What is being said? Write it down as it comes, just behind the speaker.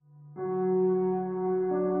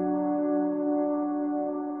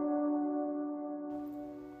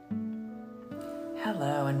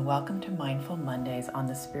and welcome to Mindful Mondays on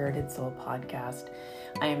the Spirited Soul podcast.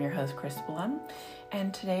 I am your host, Chris Blum,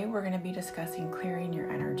 and today we're going to be discussing clearing your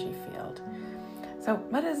energy field. So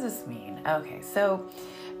what does this mean? Okay, so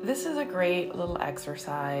this is a great little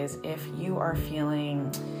exercise if you are feeling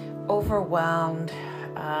overwhelmed,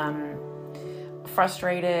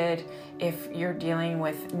 frustrated, if you're dealing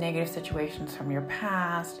with negative situations from your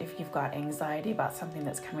past, if you've got anxiety about something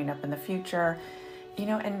that's coming up in the future,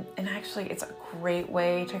 and actually it's a great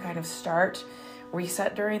way to kind of start,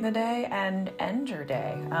 reset during the day and end your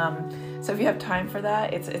day. So if you have time for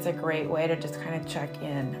that, it's a great way to just kind of check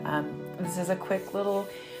in. This is a quick little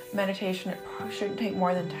meditation. It probably shouldn't take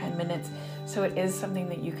more than 10 minutes. So it is something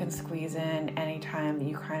that you can squeeze in anytime that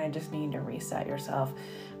you kind of just need to reset yourself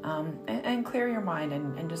and clear your mind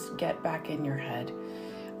and just get back in your head.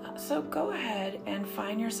 So go ahead and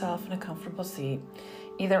find yourself in a comfortable seat,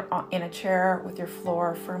 either in a chair with your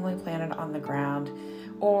floor firmly planted on the ground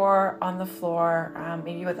or on the floor,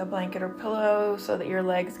 maybe with a blanket or pillow so that your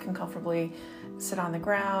legs can comfortably sit on the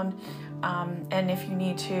ground, and if you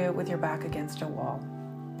need to, with your back against a wall.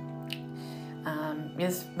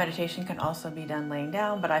 This meditation can also be done laying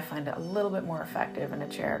down, but I find it a little bit more effective in a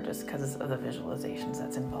chair just because of the visualizations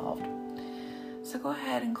that's involved. So go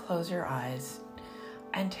ahead and close your eyes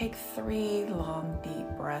and take 3 long,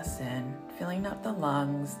 deep breaths in, filling up the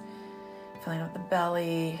lungs, filling up the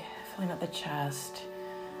belly, filling up the chest,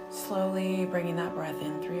 slowly bringing that breath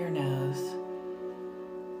in through your nose.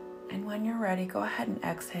 And when you're ready, go ahead and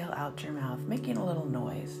exhale out your mouth, making a little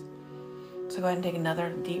noise. So go ahead and take another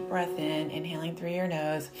deep breath in, inhaling through your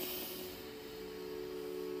nose,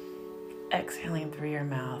 exhaling through your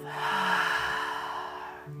mouth.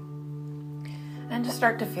 And just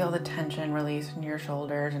start to feel the tension release in your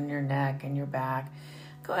shoulders and your neck and your back.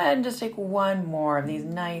 Go ahead and just take one more of these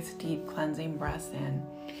nice, deep cleansing breaths in,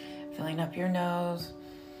 filling up your nose,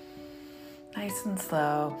 nice and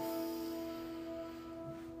slow.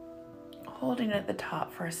 Holding it at the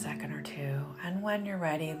top for a second or two, and when you're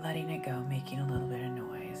ready, letting it go, making a little bit of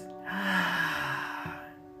noise.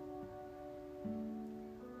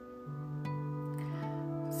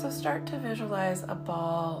 So start to visualize a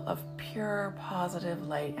ball of pure, positive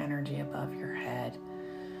light energy above your head.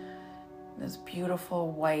 This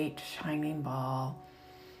beautiful, white, shining ball,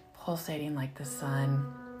 pulsating like the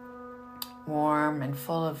sun, warm and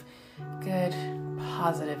full of good,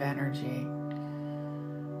 positive energy.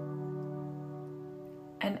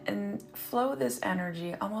 And flow this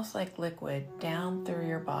energy almost like liquid down through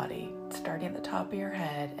your body, starting at the top of your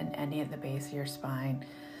head and ending at the base of your spine.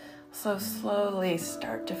 So slowly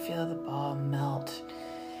start to feel the ball melt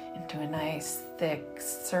into a nice, thick,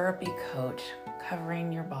 syrupy coat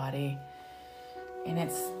covering your body in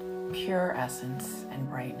its pure essence and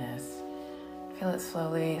brightness. Feel it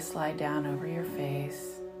slowly slide down over your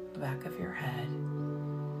face, the back of your head,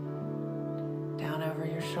 down over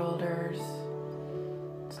your shoulders,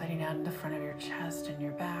 sliding down to the front of your chest and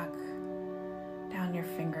your back, down your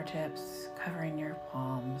fingertips, covering your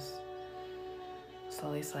palms,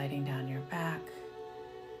 slowly sliding down your back,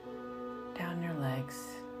 down your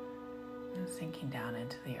legs, and sinking down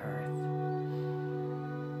into the earth.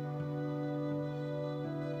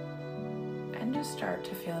 And just start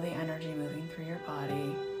to feel the energy moving through your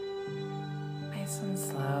body, nice and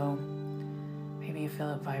slow. Maybe you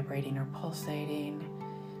feel it vibrating or pulsating.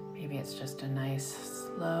 Maybe it's just a nice,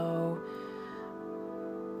 slow,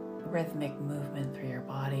 rhythmic movement through your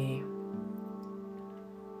body.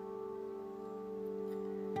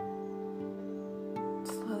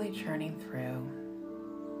 Slowly churning through.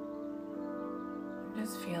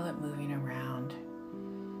 Just feel it moving around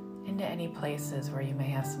into any places where you may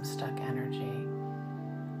have some stuck energy.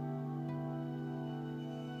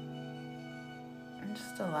 And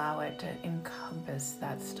just allow it to encompass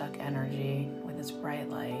that stuck energy with its bright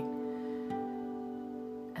light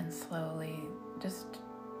and slowly just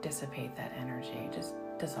dissipate that energy, just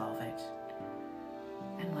dissolve it,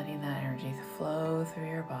 and letting that energy flow through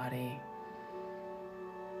your body,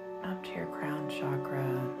 up to your crown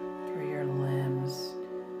chakra, through your limbs,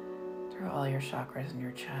 through all your chakras in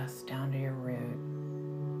your chest, down to your root.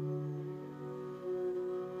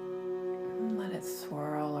 And let it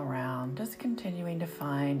swirl around, just continuing to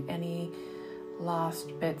find any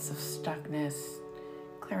lost bits of stuckness,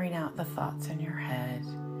 clearing out the thoughts in your head,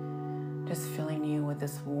 just filling you with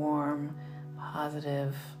this warm,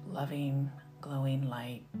 positive, loving, glowing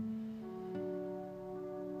light.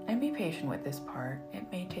 And be patient with this part. It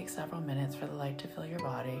may take several minutes for the light to fill your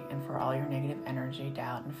body and for all your negative energy,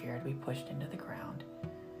 doubt, and fear to be pushed into the ground.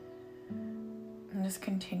 And just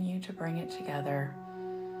continue to bring it together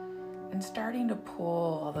and starting to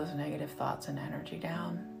pull all those negative thoughts and energy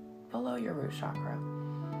down below your root chakra.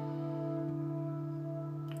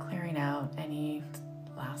 Clearing out any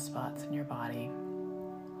last spots in your body,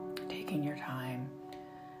 taking your time,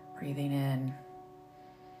 breathing in,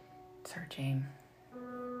 searching,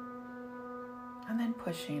 and then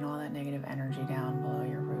pushing all that negative energy down below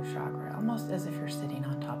your root chakra, almost as if you're sitting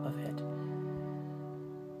on top of it.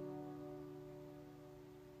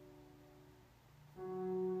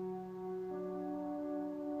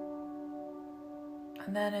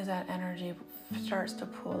 And then as that energy starts to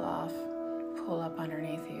pull up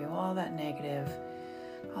underneath you, all that negative,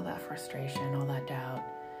 all that frustration, all that doubt,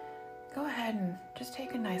 go ahead and just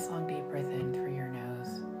take a nice long deep breath in through your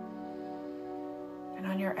nose. And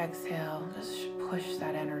on your exhale, just push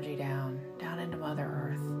that energy down into Mother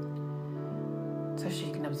Earth so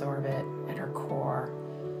she can absorb it at her core,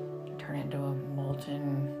 turn it into a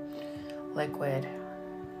molten liquid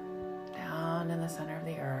down in the center of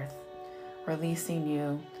the earth, releasing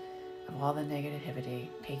you of all the negativity,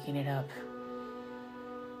 taking it up,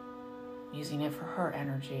 using it for her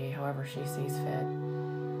energy, however she sees fit.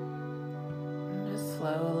 And just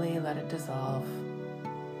slowly let it dissolve.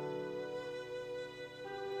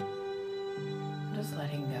 Just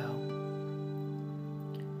letting go.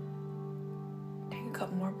 Take a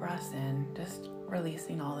couple more breaths in, just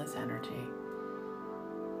releasing all this energy.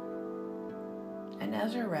 And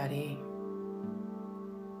as you're ready,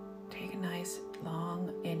 take a nice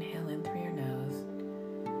long inhale in through your nose,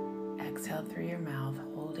 exhale through your mouth,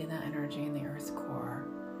 holding that energy in the earth's core.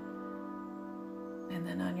 And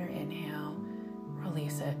then on your inhale,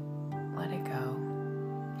 release it, let it go,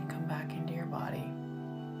 and come back into your body.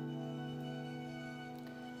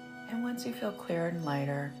 And once you feel clearer and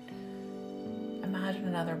lighter, imagine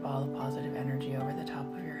another ball of positive energy over the top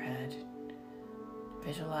of your head.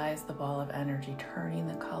 Visualize the ball of energy turning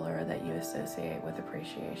the color that you associate with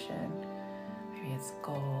appreciation. Maybe it's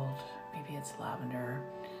gold, maybe it's lavender.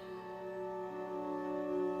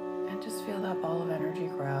 And just feel that ball of energy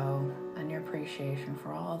grow and your appreciation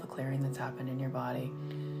for all the clearing that's happened in your body.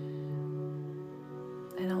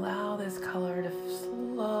 And allow this color to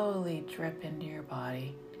slowly drip into your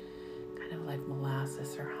body, kind of like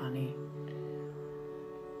molasses or honey.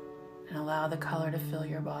 And allow the color to fill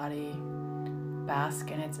your body, bask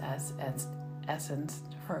in its essence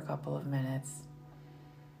for a couple of minutes.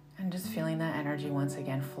 And just feeling that energy once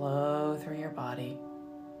again flow through your body.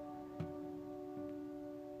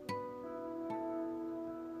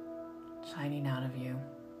 Shining out of you.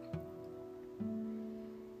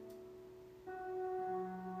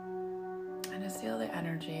 And to seal the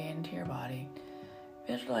energy into your body,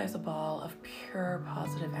 visualize a ball of pure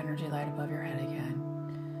positive energy light above your head again.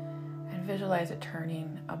 And visualize it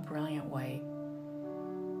turning a brilliant white.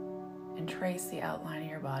 And trace the outline of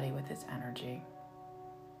your body with its energy.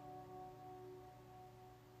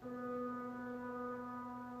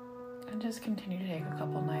 And just continue to take a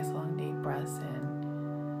couple nice long deep breaths in.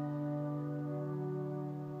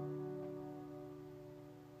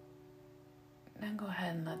 Then go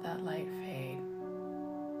ahead and let that light fade.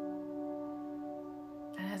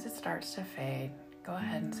 And as it starts to fade, go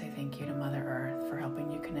ahead and say thank you to Mother Earth for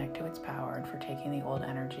helping you connect to its power and for taking the old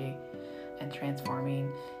energy and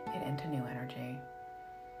transforming it into new energy.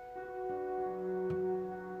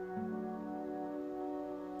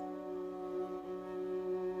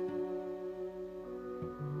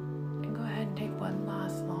 And go ahead and take one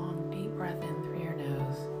last long deep breath in through your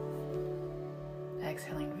nose,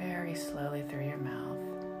 exhaling very slowly through your mouth.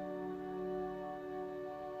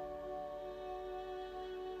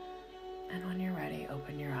 And when you're ready,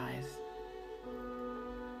 open your eyes.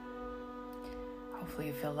 Hopefully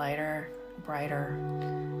you feel lighter, brighter,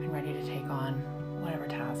 and ready to take on whatever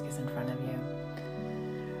task is in front of you.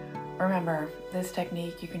 Remember, this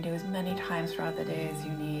technique you can do as many times throughout the day as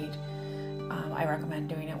you need. I recommend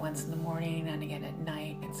doing it once in the morning and again at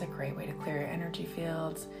night. It's a great way to clear your energy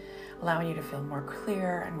fields, allowing you to feel more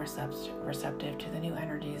clear and receptive to the new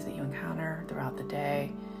energies that you encounter throughout the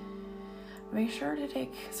day. Make sure to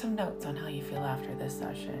take some notes on how you feel after this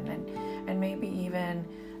session, and maybe even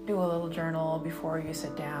do a little journal before you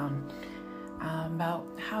sit down about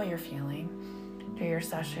how you're feeling through your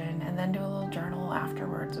session, and then do a little journal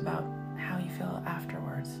afterwards about how you feel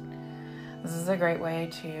afterwards. This is a great way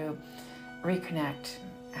to reconnect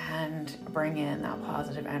and bring in that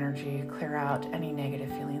positive energy, clear out any negative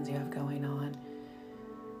feelings you have going on.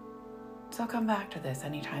 So come back to this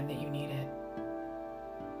anytime that you need it.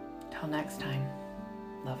 Till next time,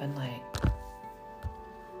 love and light.